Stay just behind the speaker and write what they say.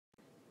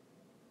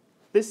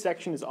This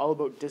section is all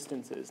about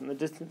distances and the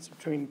distance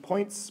between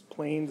points,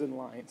 planes, and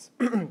lines.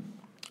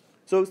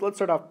 So let's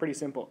start off pretty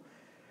simple.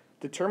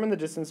 Determine the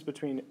distance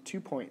between 2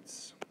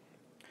 points.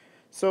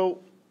 So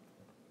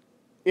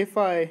if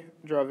I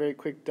draw a very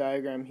quick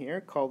diagram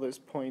here, call this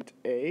point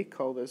A,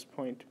 call this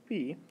point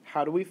B,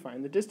 how do we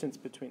find the distance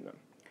between them?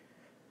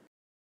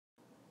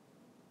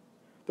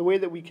 The way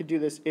that we could do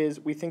this is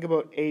we think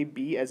about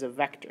AB as a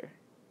vector.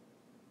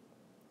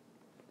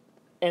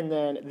 And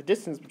then the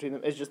distance between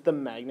them is just the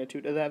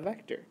magnitude of that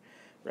vector,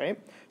 right?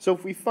 So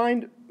if we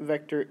find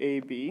vector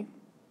AB,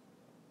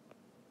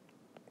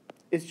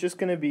 it's just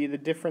going to be the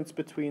difference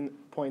between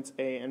points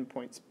A and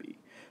points B.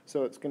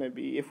 So it's going to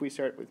be, if we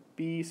start with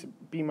B, so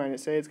B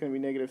minus A, it's going to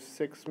be negative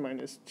 6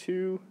 minus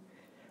 2,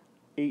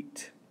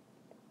 8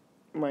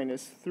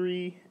 minus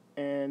 3,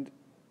 and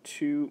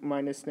 2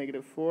 minus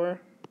negative 4.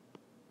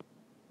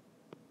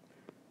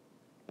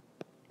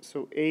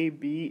 So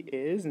AB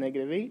is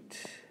negative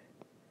 8,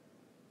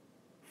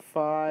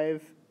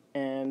 5,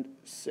 and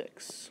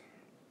 6.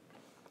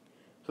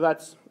 So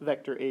that's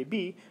vector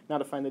AB. Now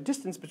to find the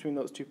distance between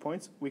those 2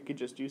 points, we could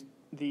just use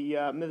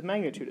the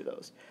magnitude of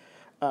those.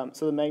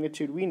 So the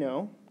magnitude we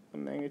know, the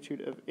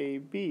magnitude of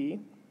AB,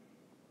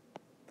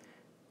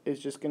 is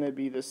just going to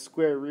be the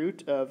square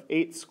root of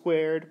 8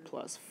 squared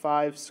plus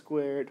 5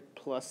 squared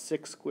plus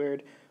 6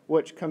 squared,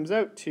 which comes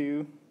out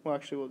to, well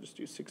actually we'll just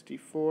do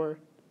 64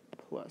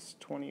 plus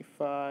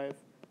 25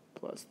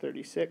 plus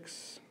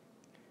 36,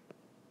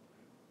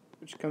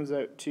 which comes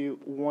out to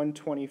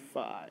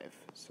 125.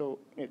 So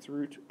it's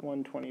root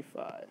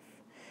 125.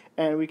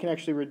 And we can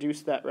actually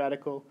reduce that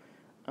radical.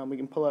 We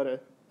can pull out a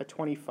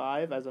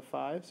 25 as a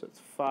 5, so it's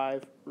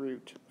 5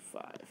 root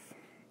 5.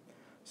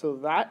 So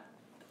that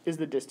is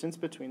the distance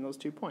between those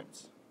 2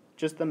 points,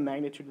 just the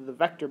magnitude of the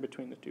vector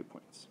between the 2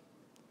 points.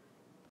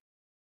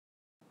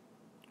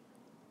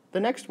 The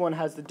next one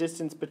has the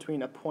distance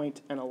between a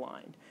point and a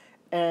line.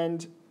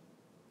 And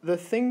the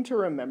thing to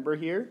remember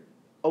here,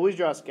 always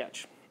draw a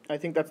sketch. I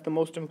think that's the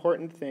most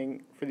important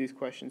thing for these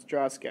questions,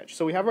 draw a sketch.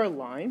 So we have our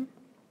line,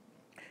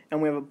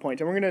 and we have a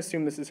point, and we're going to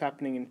assume this is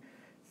happening in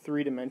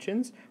 3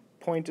 dimensions.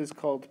 Point is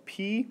called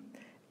P,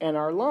 and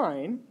our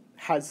line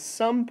has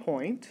some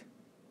point,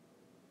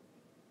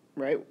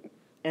 right?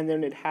 And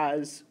then it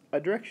has a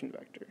direction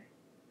vector,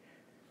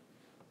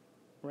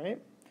 right?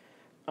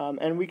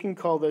 And we can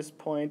call this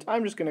point,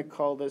 I'm just going to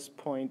call this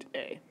point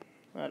A.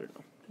 I don't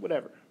know,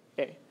 whatever,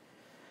 A.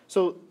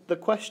 So the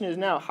question is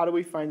now, how do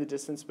we find the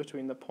distance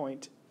between the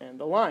point and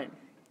the line?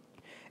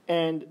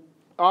 And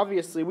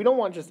obviously, we don't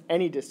want just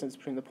any distance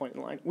between the point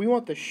and the line. We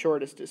want the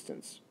shortest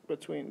distance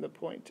between the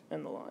point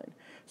and the line.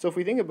 So if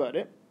we think about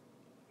it,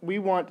 we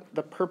want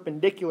the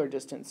perpendicular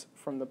distance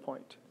from the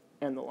point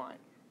and the line.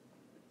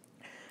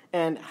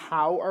 And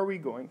how are we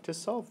going to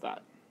solve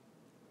that?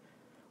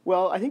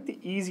 Well, I think the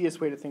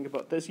easiest way to think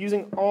about this,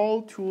 using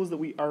all tools that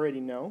we already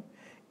know,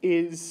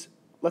 is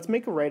let's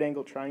make a right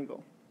angle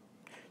triangle.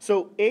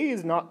 So A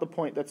is not the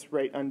point that's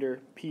right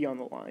under P on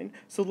the line,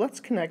 so let's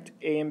connect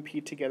A and P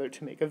together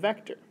to make a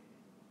vector.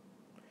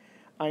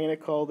 I'm going to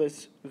call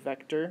this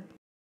vector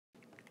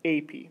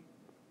AP.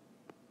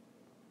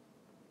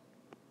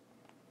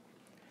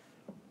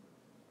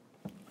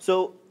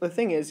 So the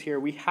thing is here,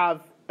 we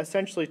have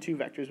essentially 2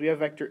 vectors. We have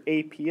vector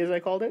AP, as I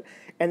called it,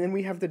 and then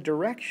we have the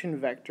direction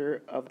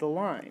vector of the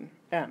line,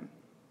 M.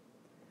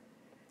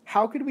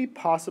 How could we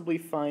possibly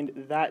find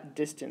that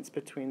distance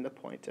between the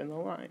point and the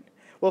line?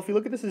 Well, if you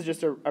look at this as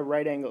just a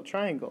right angle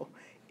triangle,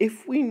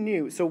 if we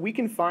knew, so we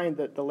can find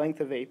the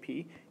length of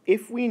AP,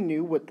 if we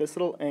knew what this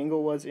little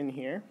angle was in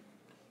here,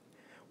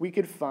 we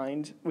could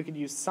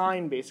use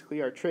sine,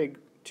 basically, our trig,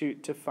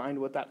 to find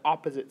what that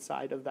opposite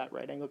side of that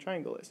right angle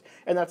triangle is.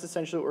 And that's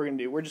essentially what we're going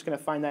to do. We're just going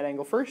to find that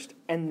angle first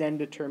and then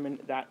determine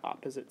that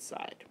opposite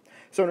side.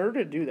 So in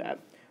order to do that,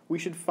 we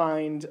should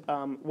find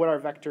what our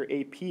vector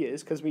AP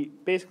is, because we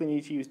basically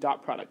need to use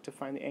dot product to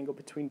find the angle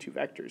between 2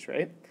 vectors,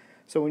 right?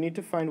 So we need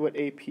to find what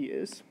AP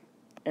is.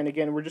 And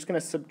again, we're just going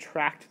to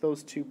subtract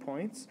those 2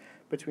 points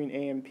between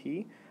A and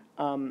P.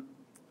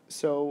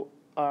 So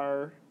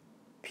our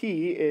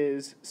P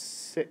is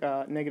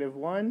negative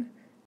 1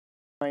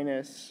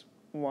 minus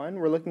 1.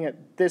 We're looking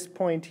at this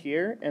point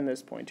here and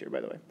this point here,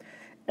 by the way.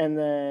 And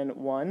then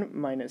 1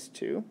 minus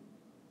 2.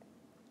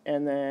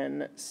 And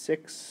then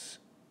 6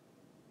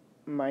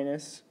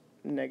 minus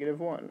negative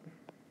 1.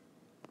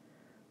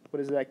 What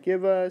does that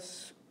give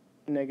us?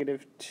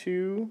 Negative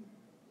 2,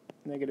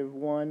 negative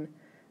 1,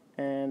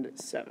 and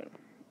 7.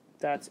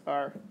 That's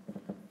our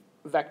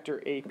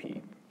vector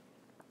AP.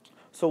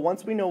 So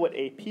once we know what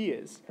AP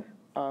is,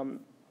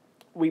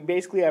 we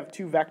basically have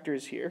 2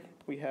 vectors here.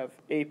 We have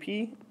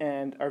AP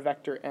and our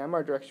vector M,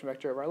 our direction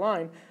vector of our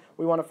line.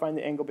 We want to find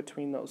the angle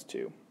between those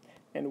 2.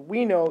 And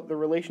we know the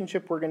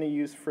relationship we're going to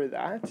use for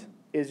that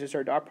is just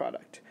our dot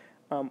product,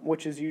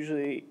 which is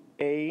usually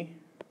A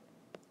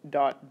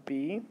dot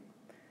B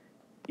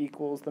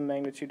equals the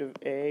magnitude of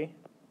A,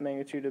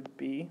 magnitude of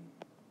B,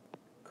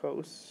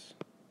 cos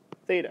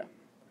theta.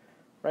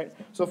 right?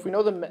 So if we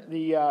know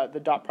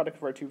the dot product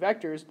of our two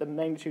vectors, the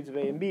magnitudes of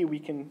A and B, we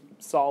can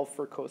solve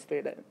for cos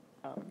theta,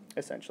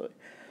 essentially.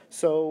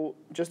 So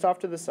just off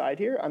to the side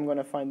here, I'm going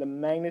to find the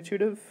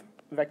magnitude of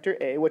vector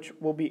A, which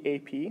will be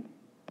AP.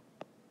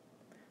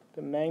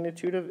 The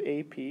magnitude of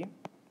AP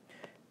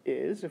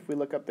is, if we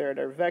look up there at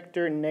our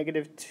vector,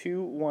 negative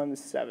 2, 1,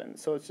 7.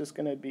 So it's just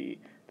going to be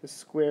the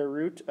square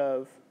root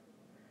of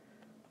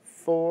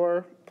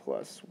 4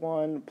 plus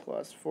 1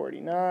 plus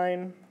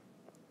 49,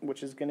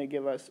 which is going to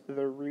give us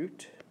the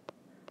root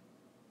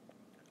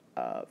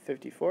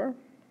 54.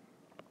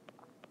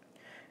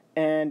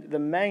 And the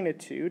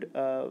magnitude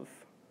of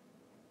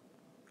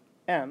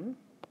M,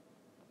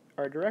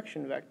 our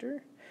direction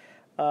vector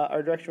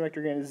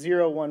again is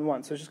 0, 1,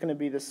 1. So it's just going to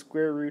be the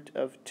square root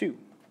of 2.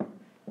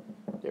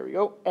 There we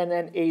go. And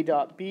then A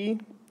dot B,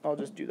 I'll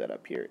just do that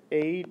up here.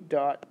 A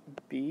dot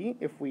B,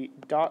 if we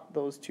dot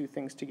those two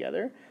things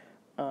together,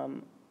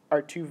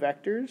 our two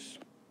vectors,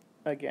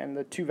 again,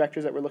 the two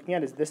vectors that we're looking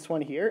at is this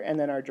one here, and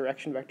then our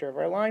direction vector of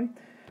our line.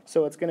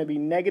 So it's going to be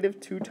negative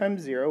 2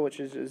 times 0, which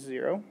is just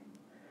 0.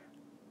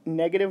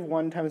 Negative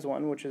 1 times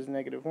 1, which is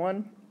negative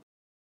 1.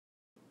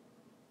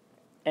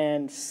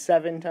 And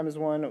 7 times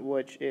 1,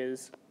 which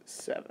is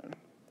 7.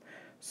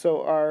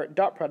 So our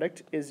dot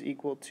product is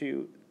equal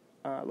to,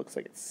 looks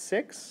like it's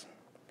 6.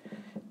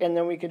 And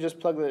then we can just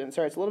plug that in.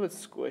 Sorry, it's a little bit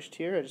squished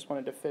here. I just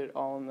wanted to fit it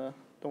all in the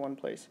one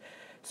place.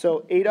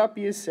 So A dot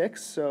B is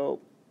 6, so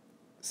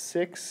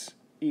 6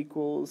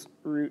 equals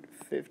root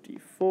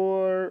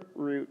 54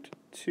 root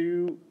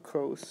 2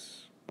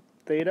 cos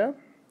theta.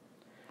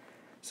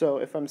 So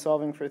if I'm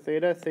solving for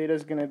theta, theta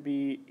is going to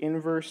be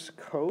inverse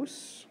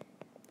cos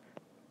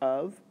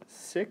of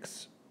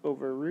 6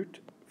 over root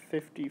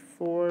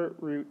 54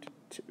 root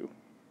 2,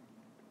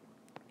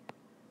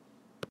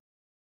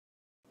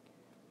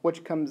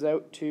 which comes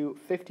out to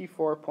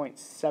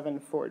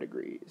 54.74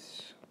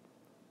 degrees.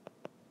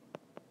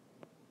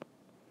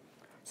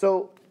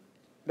 So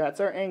that's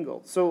our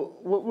angle. So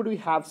what would we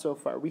have so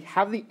far? We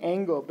have the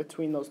angle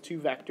between those two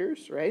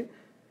vectors, right?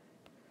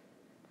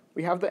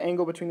 We have the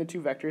angle between the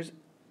two vectors.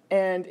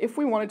 And if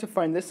we wanted to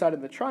find this side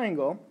of the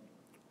triangle,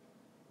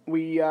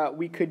 we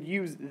could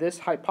use this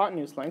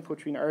hypotenuse length,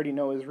 which we already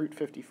know is root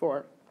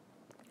 54,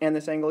 and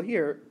this angle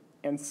here,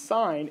 and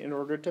sine in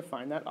order to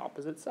find that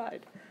opposite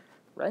side,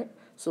 right?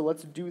 So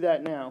let's do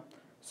that now.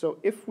 So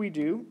if we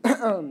do,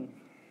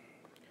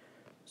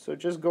 so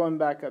just going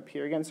back up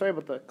here, again, sorry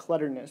about the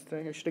clutterness.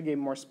 I should have gave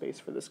more space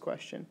for this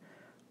question.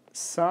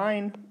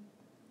 Sine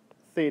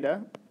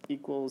theta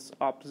equals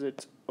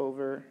opposite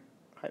over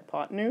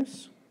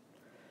hypotenuse.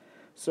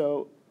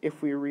 So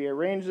if we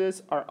rearrange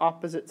this, our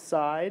opposite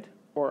side,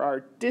 or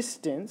our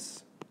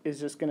distance, is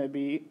just going to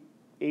be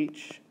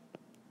h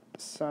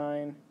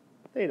sine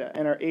theta.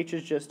 And our h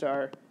is just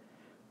our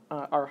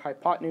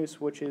hypotenuse,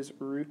 which is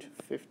root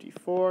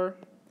 54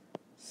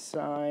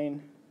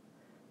 sine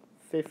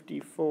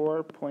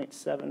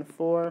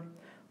 54.74,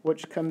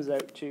 which comes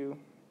out to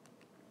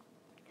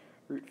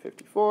root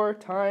 54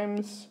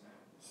 times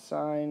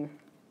sine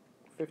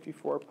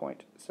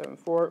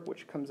 54.74,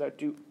 which comes out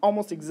to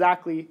almost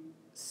exactly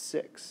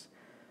 6.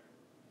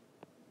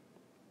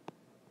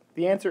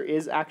 The answer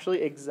is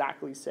actually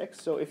exactly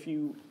 6. So if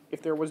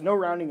there was no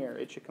rounding error,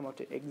 it should come out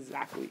to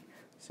exactly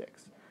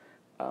 6.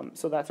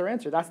 So that's our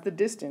answer. That's the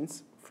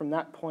distance from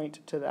that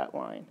point to that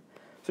line.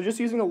 So just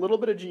using a little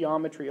bit of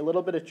geometry, a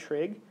little bit of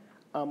trig,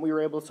 we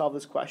were able to solve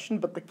this question.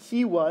 But the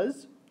key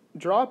was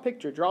draw a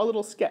picture, draw a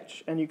little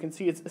sketch, and you can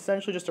see it's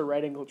essentially just a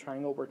right angle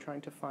triangle. We're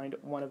trying to find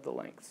one of the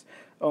lengths.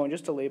 Oh, and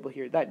just a label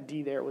here, that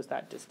D there was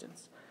that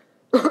distance.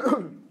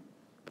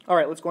 All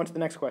right, let's go on to the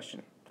next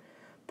question.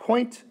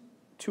 Point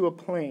to a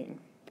plane.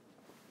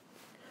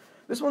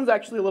 This one's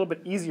actually a little bit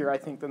easier, I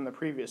think, than the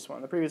previous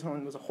one. The previous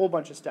one was a whole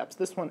bunch of steps.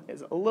 This one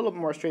is a little bit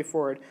more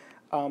straightforward.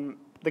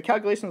 The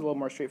calculation is a little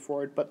more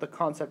straightforward, but the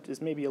concept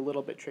is maybe a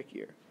little bit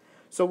trickier.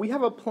 So we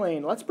have a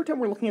plane. Let's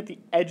pretend we're looking at the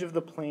edge of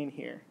the plane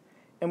here.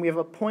 And we have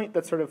a point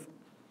that's sort of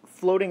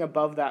floating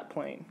above that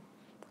plane.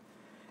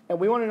 And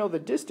we want to know the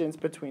distance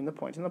between the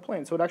point and the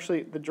plane. So it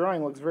actually, the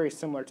drawing looks very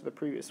similar to the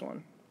previous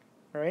one.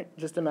 All right?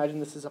 Just imagine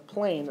this is a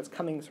plane that's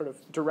coming sort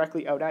of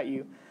directly out at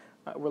you.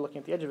 We're looking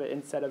at the edge of it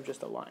instead of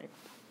just a line.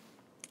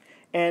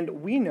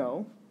 And we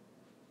know,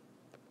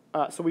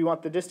 so we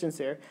want the distance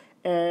there.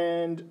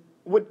 And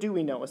what do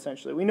we know,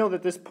 essentially? We know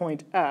that this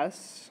point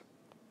S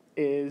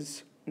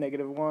is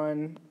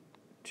 -1,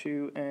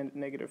 2, and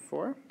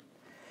 -4.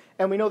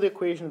 And we know the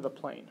equation of the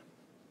plane.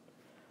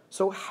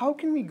 So how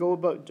can we go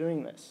about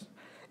doing this?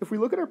 If we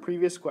look at our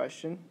previous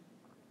question,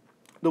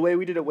 the way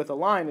we did it with a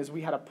line is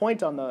we had a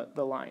point on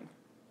the line.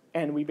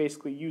 And we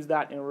basically used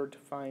that in order to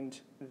find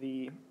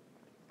the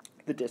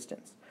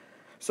distance.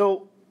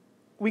 So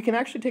we can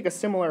actually take a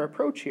similar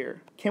approach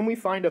here. Can we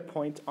find a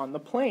point on the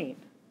plane?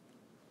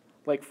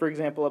 Like, for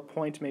example, a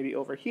point maybe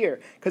over here.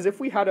 Because if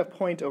we had a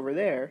point over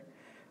there,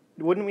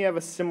 wouldn't we have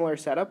a similar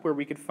setup where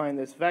we could find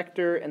this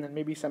vector and then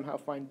maybe somehow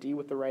find D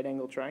with the right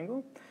angle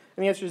triangle?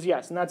 And the answer is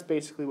yes, and that's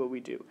basically what we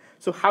do.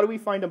 So how do we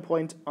find a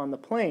point on the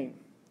plane?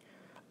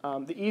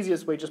 the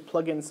easiest way, just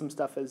plug in some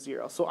stuff as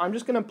 0. So I'm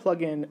just going to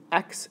plug in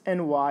x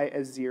and y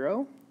as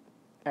 0,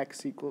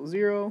 x equals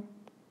 0,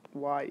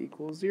 y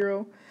equals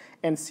 0,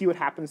 and see what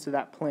happens to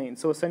that plane.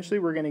 So essentially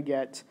we're going to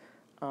get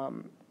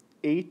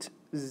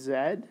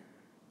 8z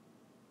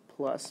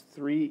plus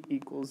 3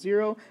 equals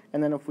 0,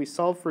 and then if we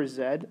solve for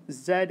z,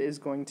 z is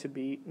going to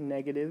be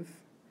negative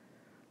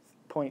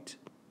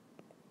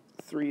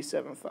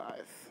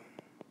 0.375.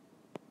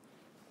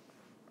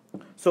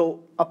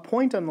 So a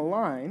point on the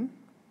line,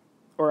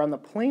 or on the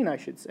plane I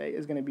should say,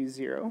 is going to be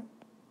 0,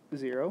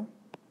 0,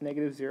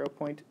 negative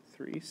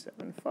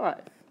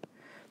 0.375.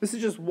 This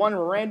is just one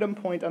random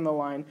point on the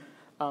line.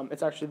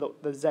 It's actually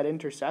the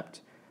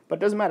z-intercept, but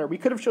it doesn't matter. We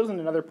could have chosen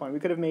another point. We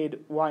could have made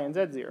y and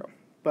z 0,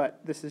 but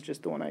this is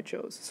just the one I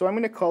chose. So I'm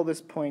going to call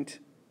this point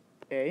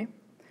A,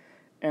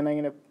 and I'm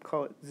going to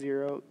call it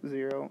 0,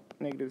 0,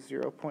 negative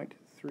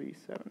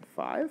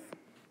 0.375.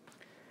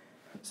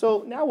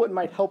 So now what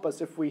might help us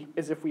if we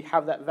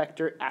have that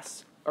vector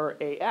s, or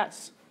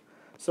as.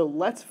 So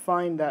let's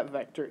find that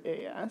vector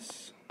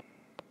as.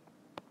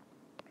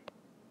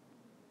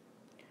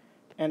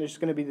 And it's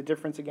going to be the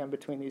difference again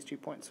between these 2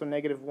 points. So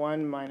negative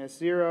 1 minus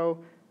 0,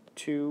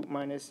 2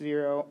 minus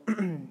 0,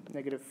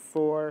 negative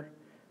 4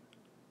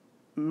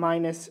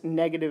 minus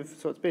negative,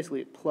 so it's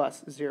basically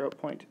plus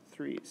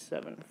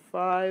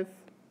 0.375.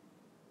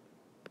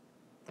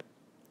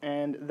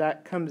 And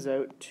that comes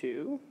out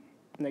to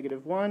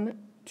negative 1,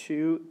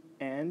 2,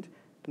 and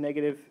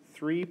negative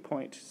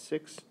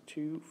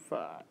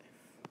 3.625.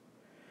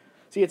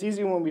 See, it's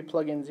easy when we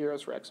plug in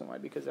zeros for x and y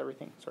because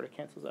everything sort of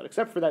cancels out,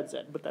 except for that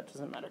z, but that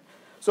doesn't matter.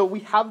 So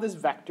we have this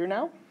vector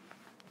now.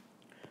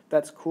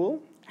 That's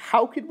cool.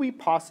 How could we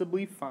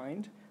possibly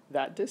find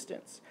that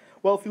distance?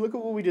 Well, if you look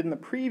at what we did in the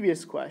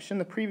previous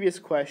question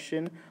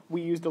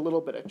we used a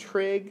little bit of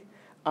trig,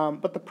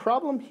 but the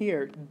problem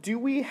here, do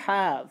we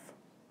have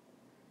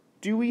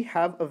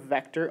a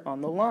vector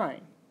on the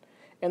line?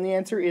 And the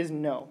answer is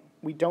no.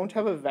 We don't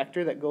have a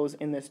vector that goes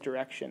in this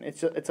direction.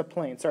 It's a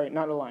plane. Sorry,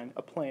 not a line,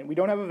 a plane. We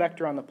don't have a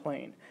vector on the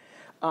plane.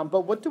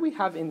 But what do we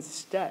have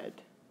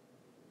instead?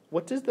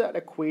 What does that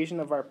equation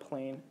of our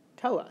plane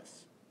tell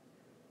us?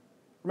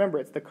 Remember,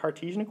 it's the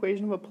Cartesian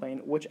equation of a plane,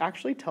 which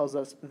actually tells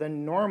us the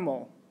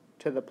normal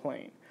to the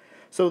plane.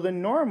 So the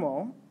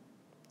normal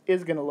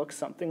is going to look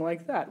something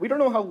like that. We don't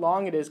know how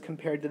long it is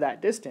compared to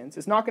that distance.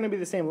 It's not going to be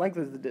the same length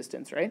as the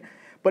distance, right?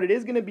 But it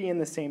is going to be in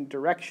the same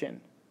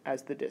direction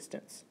as the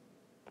distance.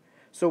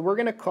 So we're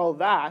going to call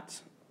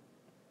that,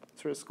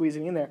 sort of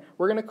squeezing in there,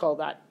 we're going to call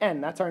that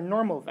n. That's our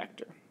normal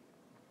vector.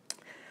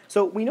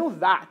 So we know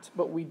that,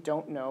 but we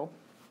don't know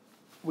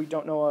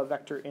a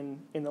vector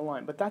in the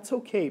line. But that's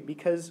okay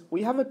because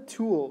we have a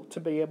tool to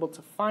be able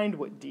to find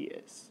what d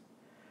is.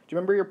 Do you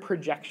remember your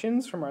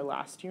projections from our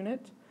last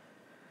unit?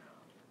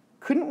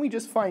 Couldn't we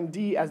just find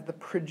d as the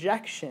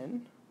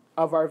projection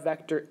of our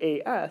vector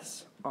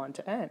as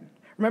onto n?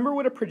 Remember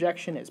what a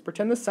projection is.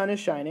 Pretend the sun is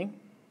shining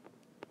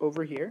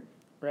over here,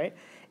 right?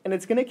 And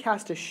it's going to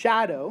cast a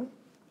shadow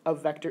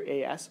of vector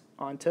as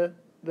onto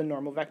the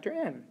normal vector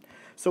n.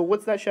 So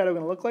what's that shadow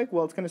going to look like?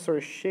 Well, it's going to sort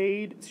of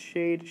shade,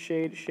 shade,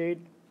 shade,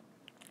 shade.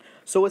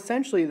 So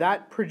essentially,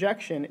 that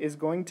projection is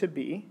going to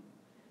be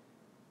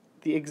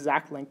the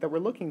exact length that we're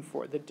looking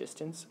for, the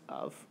distance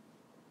of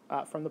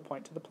from the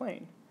point to the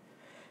plane.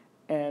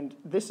 And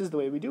this is the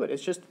way we do it.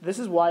 This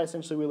is why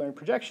essentially we learn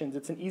projections.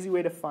 It's an easy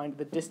way to find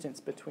the distance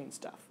between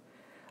stuff.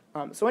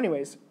 So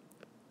anyways,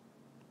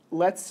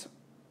 let's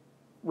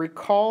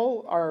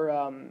recall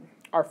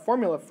our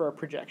formula for a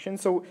projection.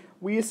 So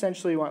we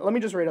essentially want, let me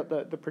just write out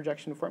the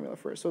projection formula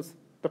first. So it's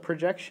the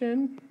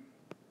projection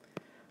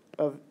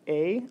of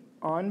A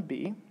on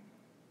B.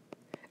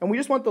 And we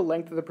just want the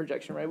length of the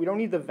projection, right? We don't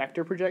need the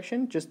vector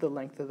projection, just the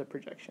length of the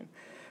projection.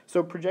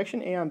 So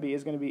projection A on B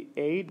is going to be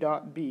A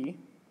dot B,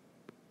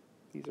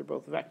 these are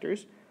both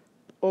vectors,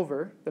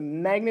 over the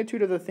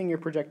magnitude of the thing you're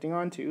projecting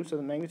onto, so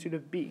the magnitude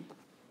of B.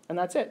 And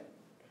that's it.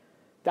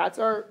 That's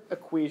our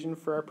equation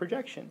for our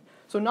projection.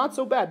 So not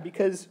so bad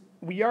because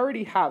we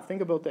already have,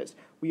 think about this,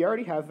 we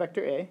already have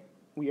vector A,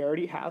 we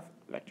already have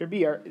vector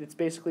B. It's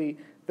basically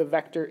the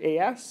vector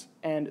as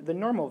and the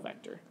normal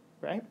vector,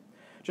 right?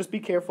 Just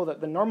be careful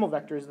that the normal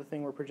vector is the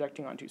thing we're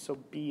projecting onto, so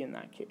B in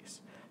that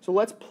case. So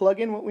let's plug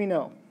in what we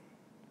know.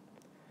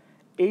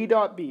 A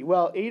dot B.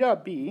 Well, A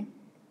dot B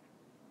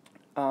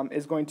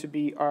is going to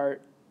be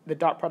the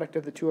dot product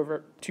of the two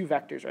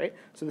vectors, right?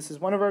 So this is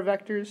one of our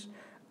vectors,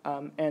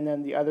 and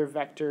then the other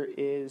vector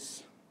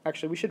is,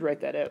 actually we should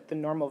write that out, the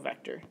normal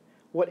vector.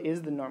 What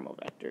is the normal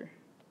vector?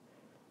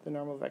 The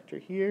normal vector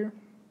here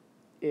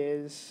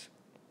is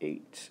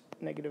 8,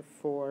 negative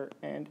 4,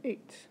 and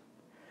 8.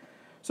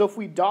 So if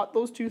we dot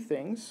those two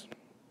things,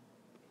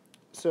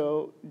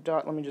 so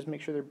dot, let me just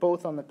make sure they're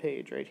both on the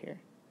page right here.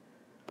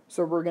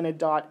 So we're going to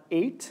dot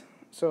 8.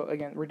 So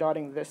again, we're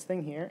dotting this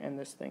thing here and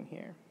this thing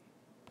here.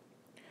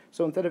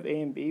 So instead of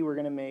A and B, we're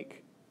going to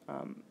make,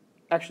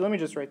 actually let me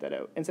just write that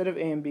out. Instead of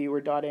A and B,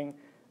 we're dotting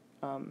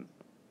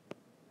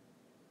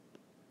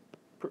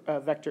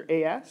vector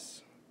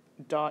AS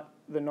dot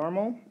the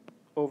normal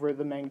over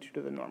the magnitude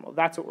of the normal.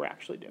 That's what we're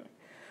actually doing.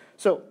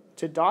 So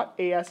to dot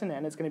AS and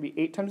N, it's going to be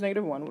 8 times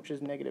negative 1, which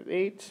is negative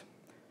 8,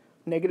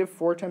 negative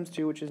 4 times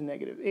 2, which is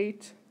negative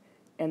 8,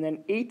 and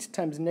then 8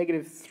 times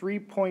negative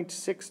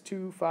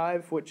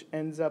 3.625, which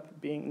ends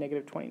up being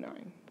negative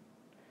 29.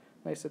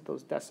 Nice that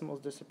those decimals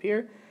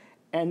disappear.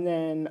 And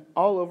then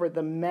all over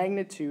the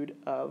magnitude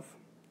of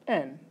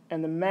N.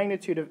 And the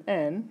magnitude of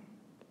N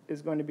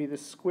is going to be the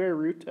square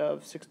root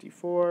of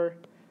 64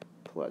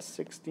 plus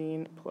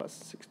 16 plus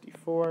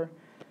 64.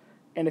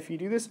 And if you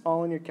do this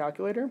all in your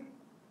calculator,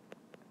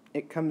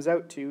 it comes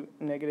out to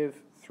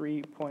negative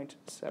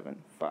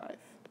 3.75.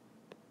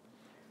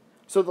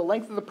 So the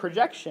length of the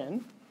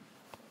projection,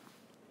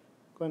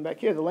 going back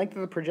here, the length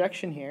of the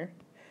projection here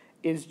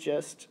is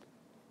just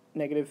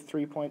negative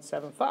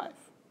 3.75.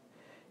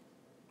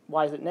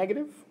 Why is it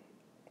negative?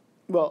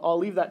 Well, I'll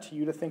leave that to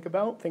you to think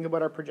about. Think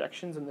about our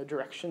projections and the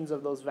directions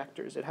of those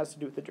vectors. It has to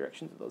do with the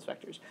directions of those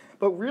vectors.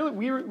 But really,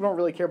 we don't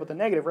really care about the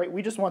negative, right?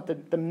 We just want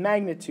the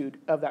magnitude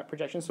of that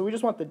projection. So we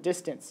just want the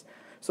distance.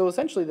 So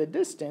essentially, the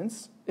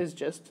distance is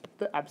just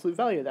the absolute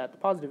value of that, the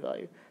positive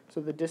value.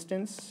 So the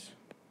distance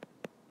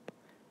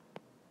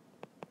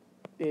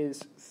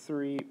is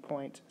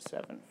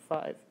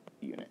 3.75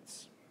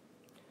 units.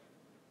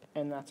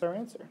 And that's our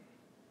answer.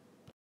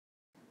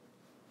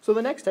 So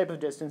the next type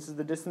of distance is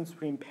the distance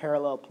between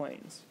parallel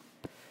planes.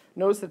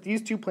 Notice that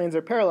these two planes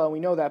are parallel. We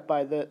know that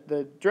by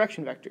the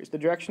direction vectors. The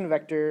direction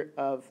vector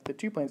of the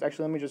two planes,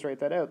 actually let me just write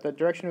that out. The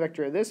direction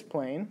vector of this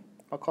plane,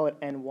 I'll call it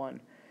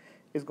n1,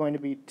 is going to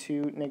be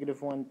 2,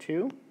 negative 1,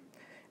 2.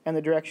 And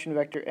the direction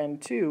vector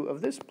n2 of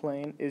this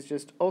plane is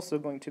just also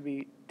going to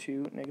be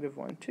 2, negative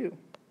 1, 2.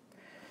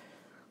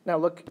 Now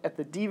look at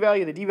the d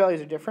value. The d values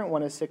are different.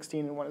 One is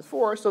 16 and one is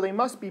 4. So they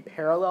must be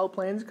parallel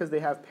planes because they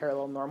have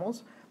parallel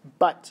normals.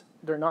 But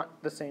they're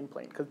not the same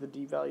plane because the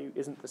d value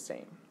isn't the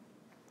same.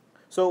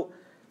 So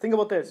think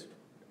about this.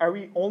 Are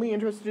we only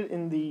interested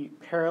in the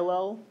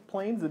parallel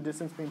planes, the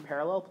distance between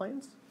parallel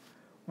planes?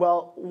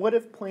 Well, what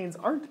if planes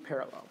aren't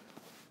parallel?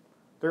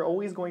 They're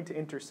always going to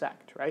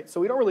intersect, right? So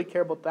we don't really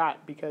care about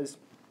that because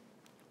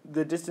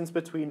the distance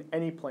between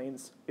any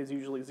planes is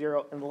usually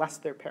 0 unless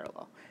they're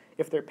parallel.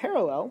 If they're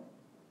parallel,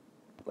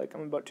 like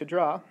I'm about to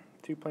draw,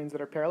 two planes that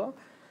are parallel,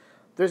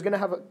 they're going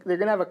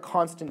to have a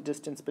constant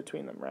distance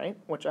between them, right?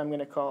 Which I'm going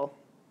to call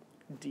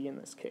d in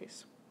this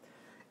case.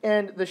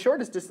 And the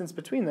shortest distance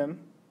between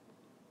them,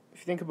 if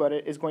you think about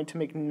it, is going to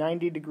make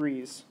 90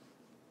 degrees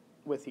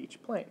with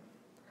each plane.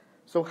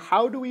 So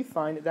how do we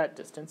find that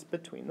distance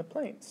between the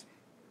planes?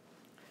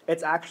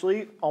 It's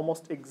actually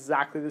almost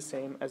exactly the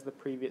same as the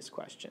previous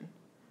question.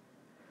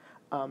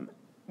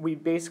 We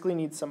basically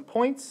need some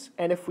points,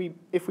 and if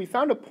we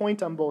found a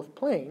point on both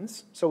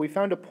planes, so we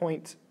found a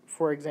point,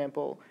 for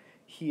example,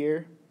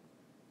 here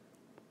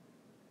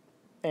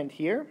and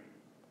here,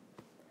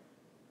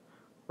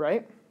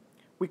 right?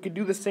 We could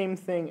do the same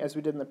thing as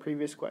we did in the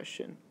previous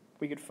question.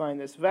 We could find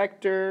this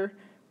vector,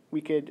 we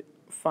could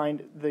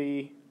find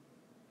the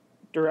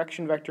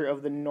direction vector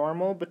of the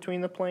normal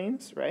between the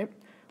planes, right?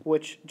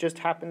 Which just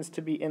happens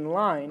to be in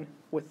line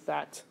with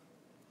that,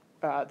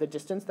 the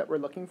distance that we're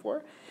looking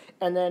for.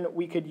 And then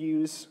we could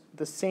use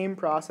the same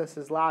process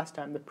as last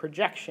time, the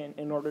projection,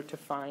 in order to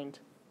find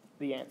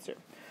the answer.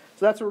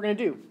 So that's what we're going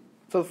to do.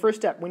 So the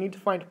first step, we need to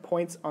find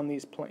points on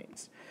these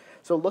planes.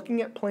 So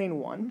looking at plane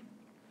 1,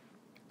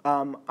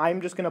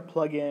 I'm just going to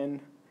plug in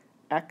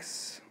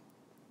x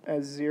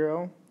as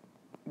 0,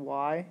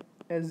 y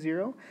as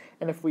 0.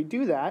 And if we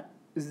do that,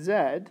 z,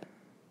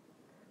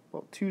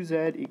 well,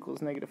 2z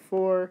equals negative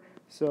 4,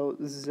 so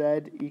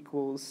z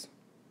equals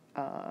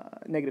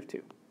negative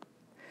 2.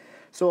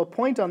 So a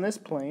point on this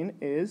plane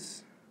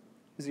is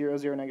 0,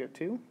 0, negative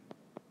 2.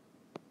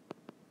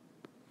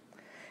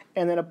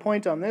 And then a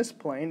point on this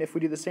plane, if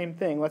we do the same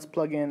thing, let's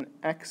plug in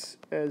x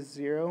as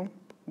 0,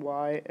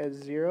 y as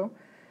 0,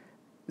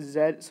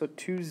 z, so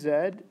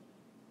 2z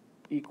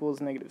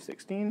equals negative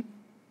 16.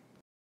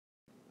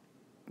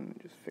 Let me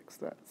just fix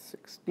that.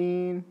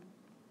 16,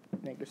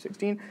 negative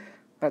 16.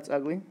 That's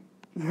ugly.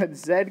 But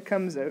z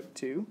comes out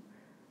to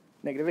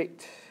negative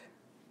 8.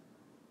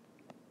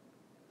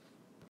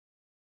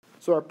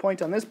 So our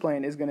point on this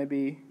plane is going to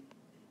be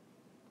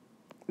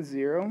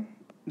 0,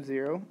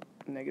 0,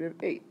 negative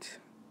 8.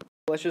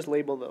 Let's just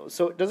label those.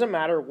 So it doesn't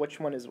matter which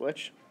one is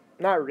which.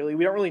 Not really.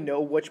 We don't really know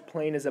which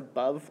plane is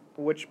above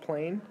which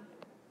plane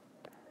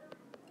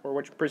or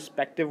which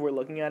perspective we're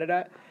looking at it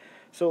at.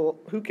 So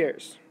who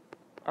cares?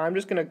 I'm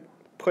just going to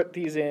put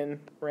these in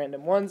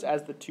random ones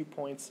as the 2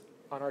 points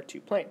on our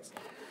 2 planes.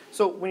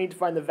 So we need to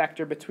find the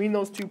vector between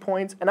those 2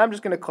 points, and I'm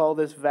just going to call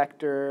this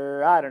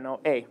vector, I don't know,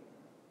 A.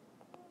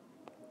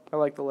 I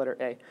like the letter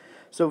A.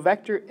 So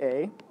vector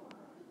A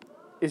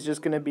is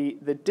just going to be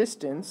the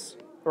distance,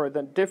 or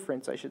the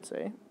difference, I should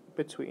say,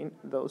 between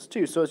those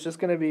two. So it's just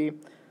going to be,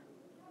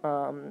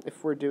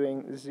 if we're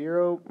doing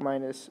 0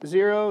 minus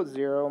 0,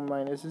 0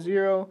 minus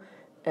 0,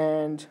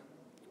 and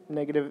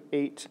negative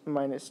 8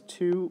 minus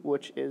 2,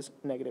 which is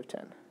negative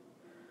 10.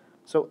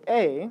 So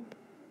A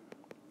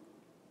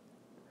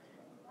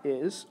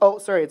is, oh,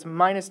 sorry, it's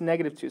minus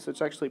negative 2, so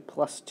it's actually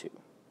plus 2,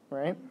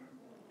 right?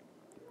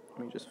 Let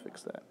me just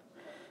fix that.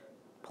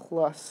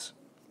 Plus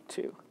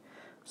 2.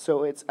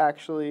 So it's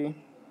actually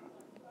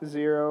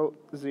 0,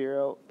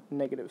 0,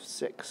 negative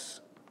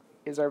 6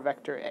 is our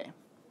vector A.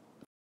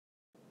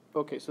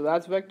 Okay, so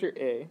that's vector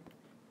A.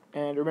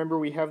 And remember,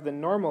 we have the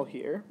normal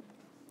here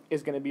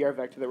is going to be our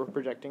vector that we're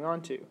projecting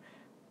onto.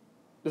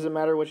 Does it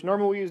matter which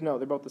normal we use? No,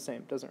 they're both the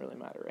same. Doesn't really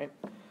matter, right?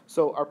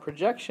 So our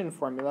projection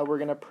formula, we're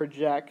going to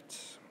project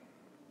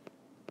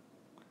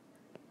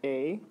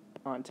A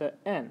onto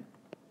N,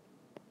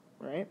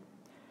 right?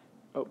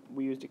 Oh,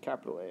 we used a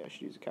capital A. I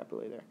should use a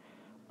capital A there.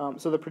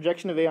 So the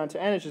projection of A onto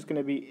N is just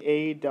going to be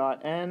A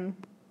dot N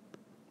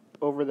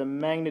over the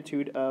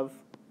magnitude of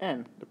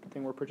N, the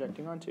thing we're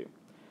projecting onto.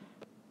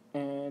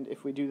 And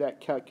if we do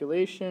that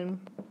calculation,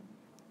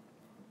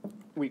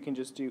 we can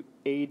just do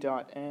A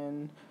dot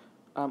N.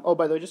 Oh,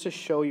 by the way, just to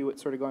show you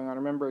what's sort of going on,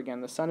 remember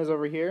again, the sun is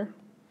over here.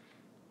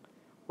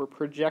 We're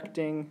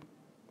projecting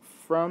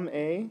from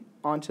A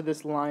onto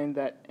this line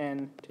that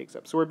N takes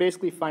up. So we're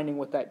basically finding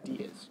what that D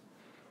is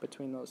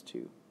between those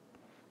two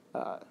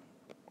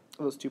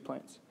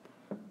planes.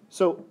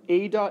 So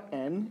A dot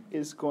N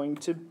is going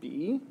to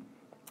be,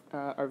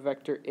 our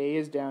vector A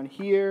is down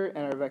here,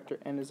 and our vector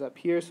N is up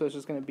here, so it's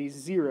just going to be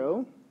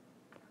 0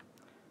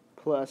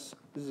 plus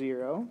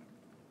 0,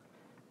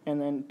 and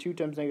then 2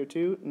 times negative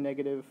 2,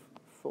 negative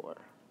 4,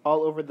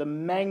 all over the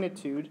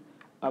magnitude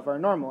of our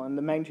normal. And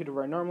the magnitude of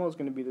our normal is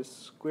going to be the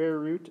square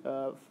root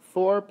of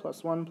 4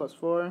 plus 1 plus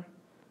 4,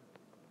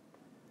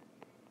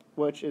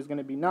 which is going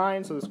to be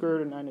 9, so the square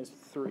root of 9 is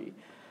 3.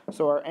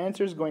 So our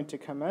answer is going to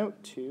come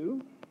out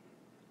to,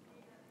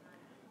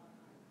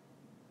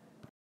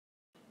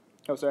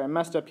 oh, sorry, I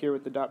messed up here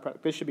with the dot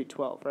product. This should be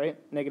 12, right?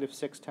 Negative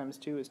 6 times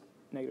 2 is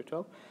negative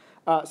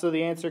 12. So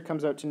the answer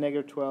comes out to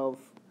negative 12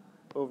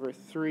 over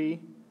 3,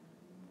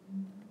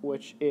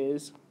 which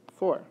is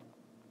 4.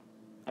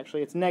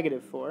 Actually, it's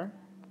negative 4.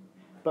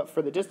 But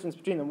for the distance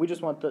between them, we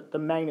just want the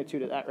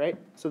magnitude of that, right?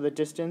 So the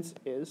distance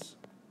is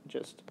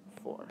just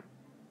 4.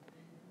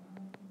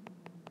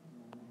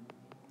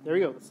 There we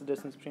go. That's the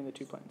distance between the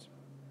two planes.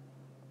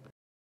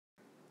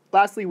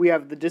 Lastly, we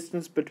have the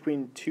distance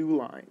between two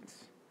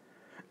lines.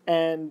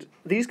 And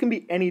these can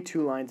be any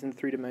two lines in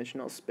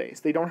three-dimensional space.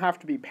 They don't have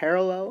to be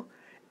parallel.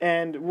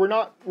 And we're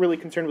not really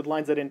concerned with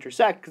lines that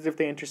intersect, because if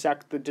they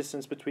intersect, the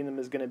distance between them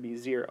is going to be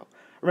 0.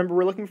 Remember,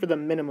 we're looking for the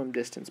minimum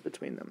distance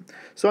between them.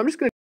 So I'm just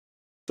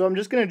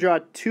going to draw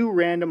two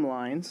random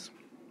lines,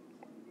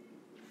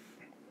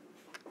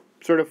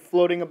 sort of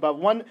floating above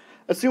one.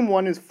 Assume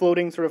one is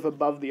floating sort of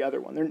above the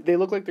other one. They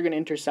look like they're going to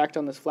intersect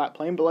on this flat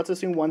plane, but let's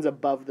assume one's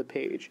above the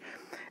page.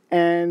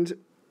 And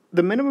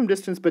the minimum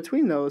distance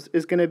between those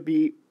is going to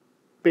be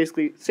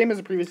basically, same as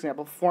the previous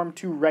example, form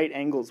two right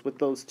angles with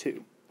those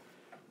two.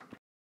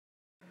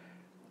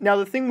 Now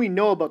the thing we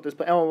know about this,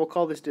 we'll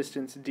call this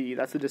distance D,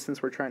 that's the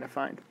distance we're trying to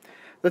find.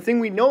 The thing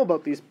we know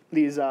about these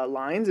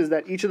lines is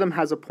that each of them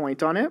has a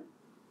point on it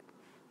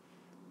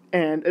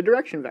and a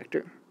direction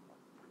vector.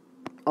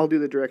 I'll do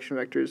the direction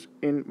vectors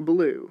in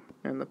blue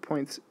and the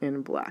points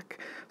in black.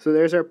 So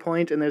there's our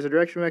point and there's a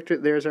direction vector,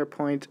 there's our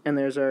point and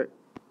there's our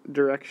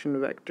direction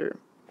vector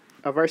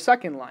of our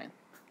second line.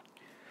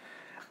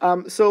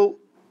 So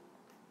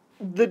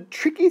the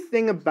tricky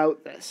thing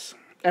about this,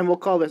 and we'll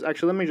call this,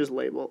 actually let me just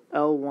label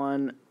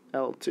L1,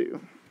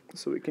 L2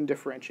 so we can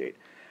differentiate.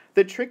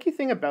 The tricky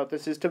thing about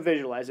this is to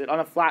visualize it on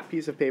a flat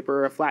piece of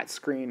paper or a flat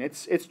screen.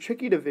 It's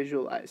tricky to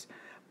visualize.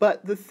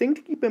 But the thing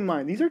to keep in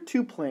mind, these are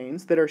two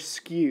planes that are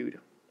skewed.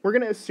 We're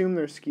going to assume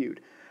they're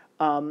skewed.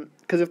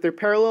 Because if they're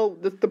parallel,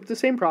 the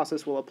same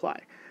process will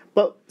apply.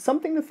 But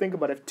something to think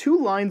about, if two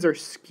lines are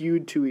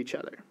skewed to each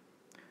other,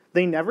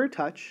 they never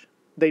touch,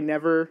 they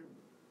never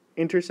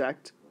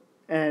intersect,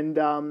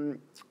 and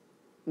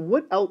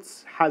what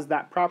else has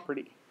that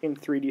property in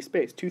 3D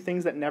space? Two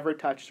things that never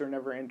touch or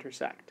never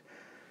intersect.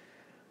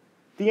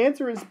 The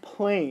answer is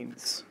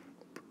planes.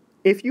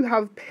 If you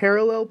have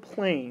parallel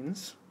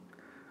planes,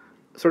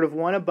 sort of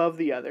one above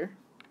the other,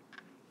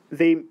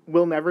 they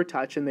will never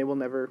touch and they'll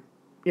never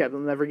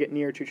get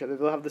near to each other.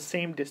 They'll have the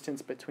same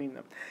distance between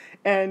them.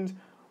 And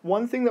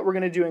one thing that we're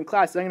going to do in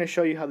class is I'm going to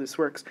show you how this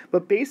works.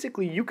 But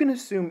basically, you can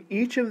assume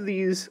each of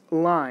these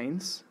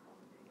lines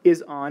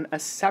is on a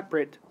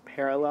separate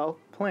parallel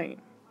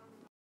plane.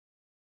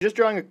 Just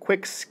drawing a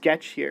quick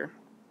sketch here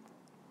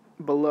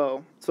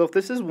below. So if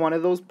this is one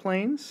of those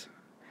planes,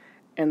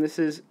 and this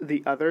is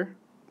the other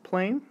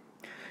plane,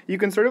 you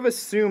can sort of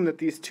assume that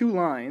these two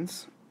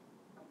lines,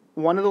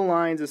 one of the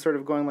lines is sort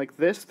of going like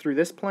this through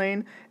this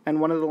plane,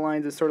 and one of the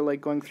lines is sort of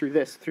like going through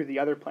this, through the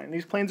other plane.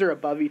 These planes are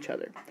above each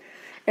other.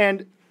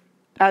 And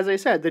as I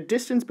said, the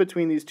distance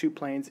between these two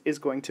planes is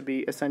going to be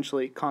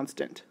essentially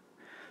constant.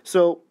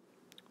 So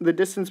the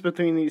distance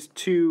between these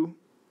two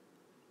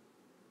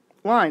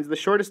lines, the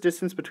shortest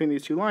distance between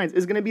these two lines,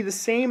 is going to be the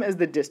same as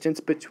the distance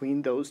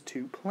between those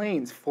two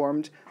planes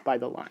formed by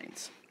the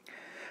lines.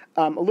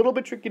 A little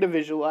bit tricky to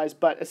visualize,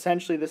 but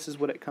essentially this is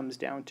what it comes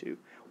down to.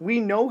 We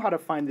know how to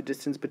find the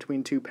distance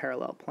between two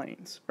parallel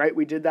planes, right?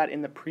 We did that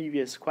in the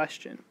previous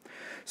question.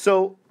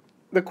 So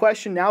the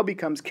question now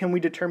becomes, can we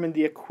determine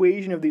the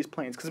equation of these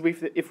planes? Because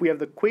if we have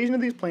the equation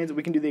of these planes,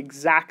 we can do the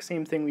exact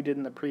same thing we did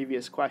in the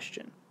previous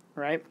question,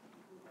 right?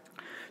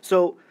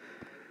 So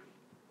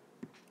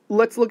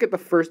let's look at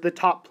the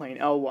top plane,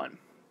 L1,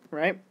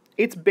 right?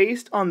 It's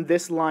based on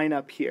this line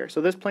up here. So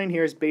this plane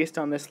here is based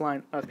on this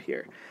line up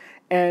here.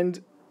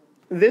 And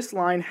this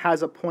line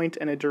has a point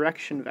and a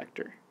direction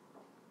vector.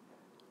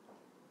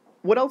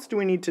 What else do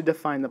we need to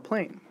define the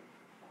plane?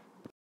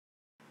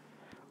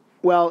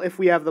 Well, if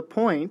we have the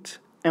point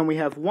and we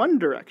have one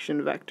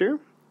direction vector,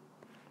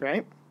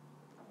 right?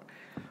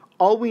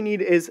 All we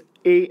need is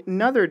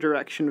another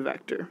direction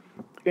vector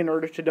in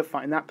order to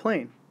define that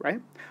plane, right?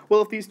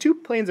 Well, if these two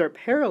planes are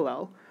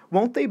parallel,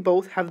 won't they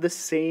both have the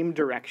same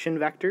direction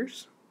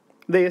vectors?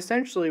 They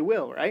essentially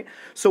will, right?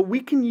 So we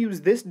can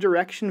use this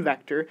direction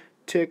vector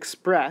to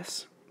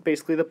express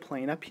basically the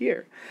plane up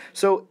here.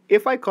 So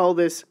if I call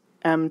this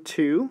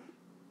M2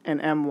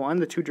 and M1,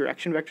 the two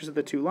direction vectors of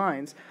the two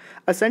lines,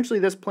 essentially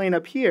this plane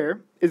up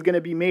here is going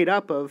to be made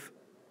up of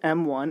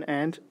M1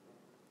 and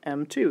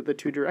M2, the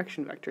two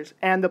direction vectors,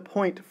 and the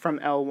point from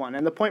L1.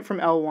 And the point from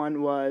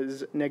L1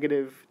 was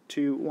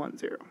 -2, 1,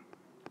 0.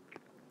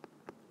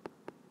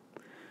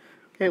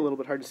 Okay, a little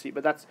bit hard to see,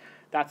 but that's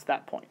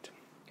that point.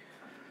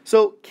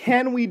 So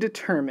can we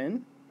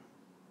determine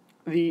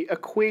the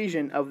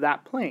equation of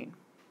that plane?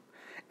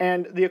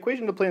 And the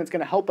equation of the plane that's going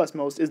to help us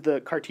most is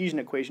the Cartesian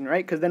equation,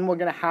 right? Because then we're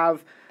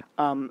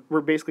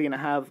basically going to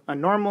have a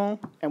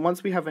normal, and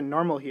once we have a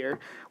normal here,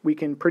 we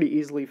can pretty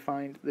easily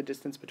find the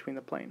distance between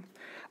the plane.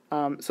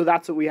 So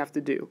that's what we have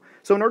to do.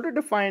 So in order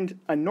to find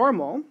a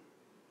normal,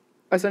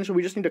 essentially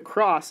we just need to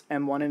cross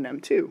M1 and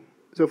M2.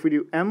 So if we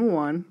do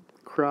M1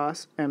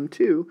 cross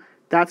M2,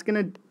 that's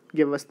going to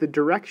give us the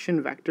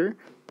direction vector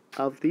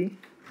of the.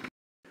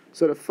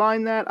 So to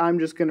find that, I'm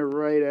just going to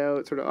write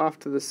out sort of off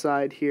to the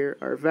side here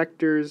our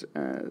vectors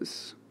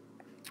as,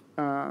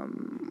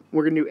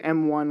 we're going to do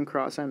M1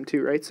 cross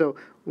M2, right? So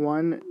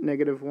 1,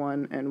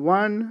 -1, and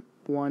 1,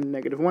 1,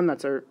 -1.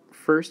 That's our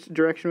first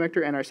direction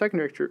vector, and our second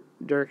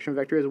direction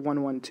vector is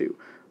 1, 1, 2.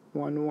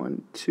 1,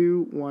 1,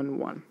 2, 1,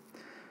 1.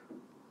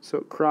 So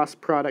cross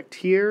product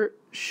here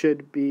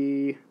should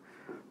be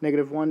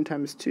 -1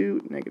 times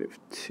 2,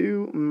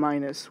 -2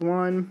 minus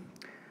 1,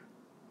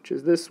 which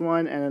is this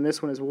one, and then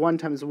this one is 1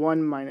 times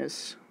 1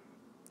 minus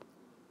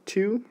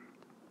 2,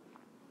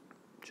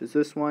 which is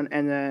this one,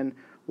 and then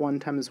 1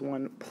 times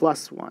 1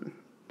 plus 1.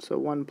 So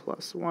 1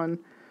 plus 1,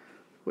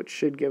 which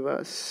should give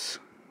us,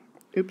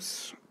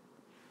 -3,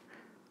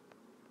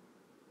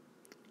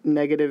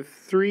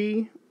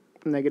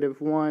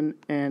 -1,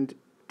 and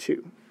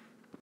 2.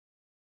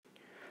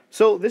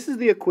 So this is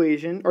the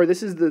equation, or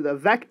this is the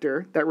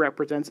vector that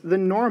represents the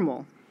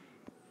normal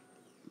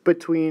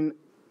between,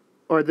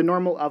 or the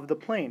normal of the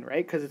plane,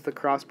 right? Because it's the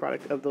cross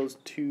product of those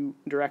two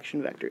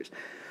direction vectors.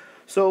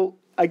 So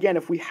again,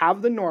 if we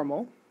have the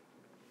normal,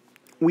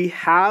 we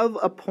have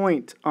a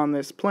point on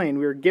this plane,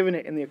 we were given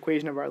it in the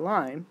equation of our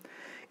line,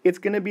 it's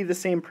going to be the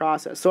same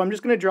process. So I'm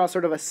just going to draw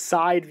sort of a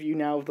side view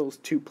now of those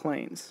two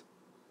planes,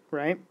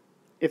 right?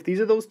 If these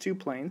are those two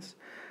planes,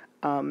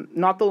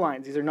 not the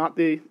lines, these are not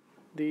the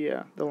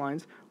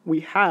lines,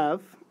 we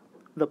have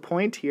the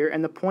point here,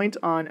 and the point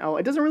on L,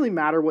 it doesn't really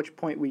matter which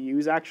point we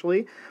use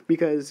actually,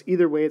 because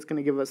either way it's going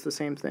to give us the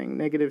same thing,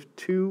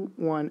 -2,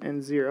 1,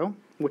 and 0,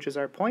 which is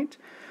our point.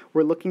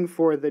 We're looking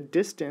for the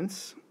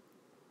distance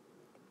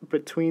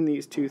between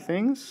these two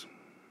things,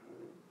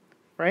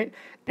 right?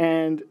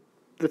 And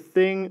the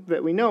thing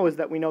that we know is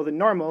that we know the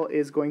normal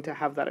is going to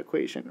have that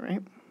equation,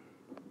 right?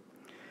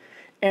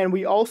 And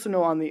we also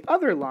know on the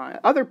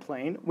other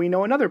plane, we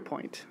know another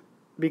point,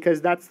 because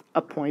that's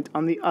a point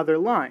on the other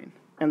line.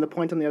 And the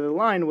point on the other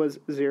line was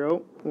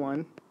 0,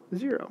 1,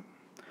 0.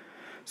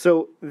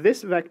 So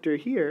this vector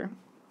here,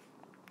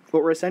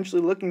 what we're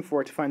essentially looking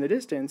for to find the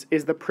distance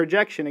is the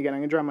projection. Again,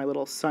 I'm going to draw my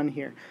little sun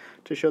here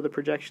to show the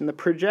projection. The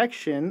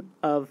projection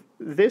of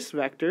this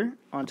vector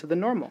onto the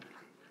normal.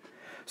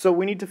 So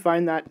we need to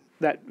find that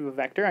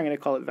vector. I'm going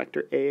to call it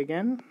vector A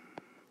again.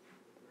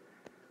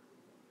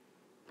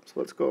 So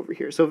let's go over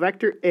here. So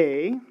vector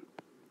A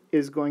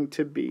is going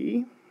to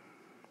be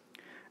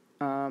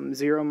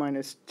 0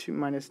 minus 2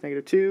 minus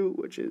 -2,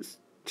 which is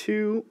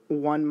 2,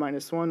 1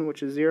 minus 1,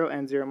 which is 0,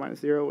 and 0 minus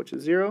 0, which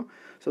is 0.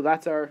 So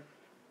that's our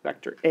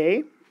vector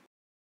A.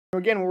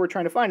 Again, what we're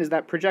trying to find is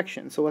that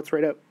projection. So let's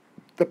write out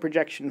the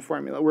projection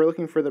formula. We're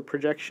looking for the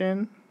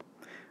projection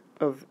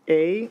of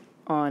A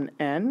on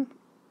N,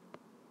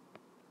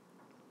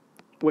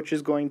 which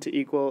is going to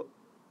equal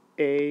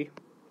A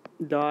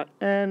dot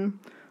N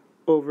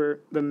over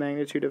the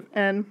magnitude of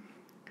N,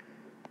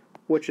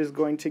 which is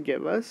going to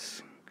give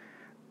us,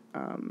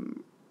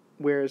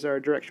 where's our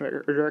direction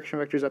vector? Our direction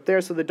vector is up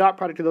there. So the dot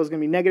product of those is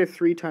going to be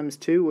 -3 times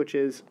 2, which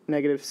is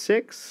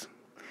 -6.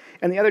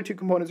 And the other two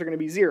components are going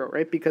to be 0,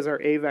 right? Because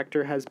our A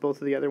vector has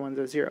both of the other ones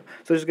as 0.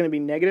 So there's going to be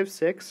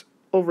 -6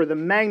 over the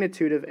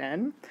magnitude of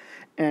N.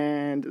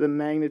 And the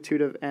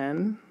magnitude of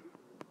n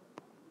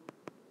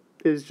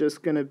is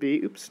just going to be,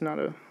 oops, not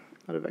a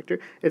vector.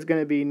 It's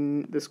going to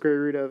be the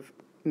square root of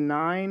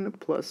 9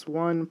 plus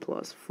 1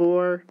 plus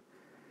 4.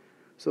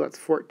 So that's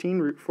 14,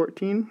 root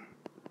 14.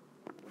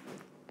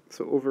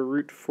 So over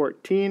root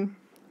 14,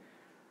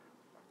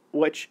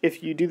 which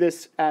if you do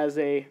this as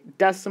a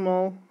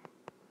decimal,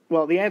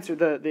 well, the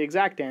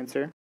exact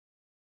answer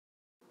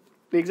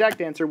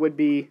would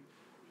be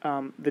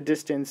the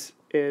distance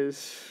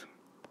is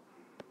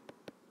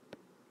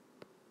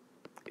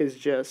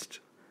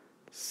just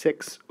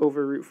 6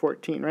 over root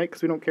 14, right?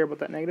 Because we don't care about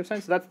that negative sign,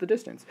 so that's the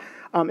distance.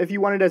 If you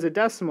want it as a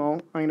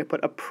decimal, I'm going to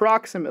put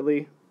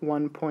approximately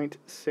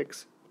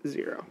 1.60.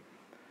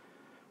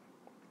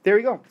 There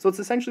we go. So it's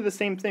essentially the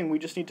same thing. We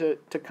just need to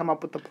come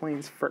up with the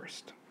planes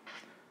first.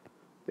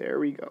 There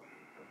we go.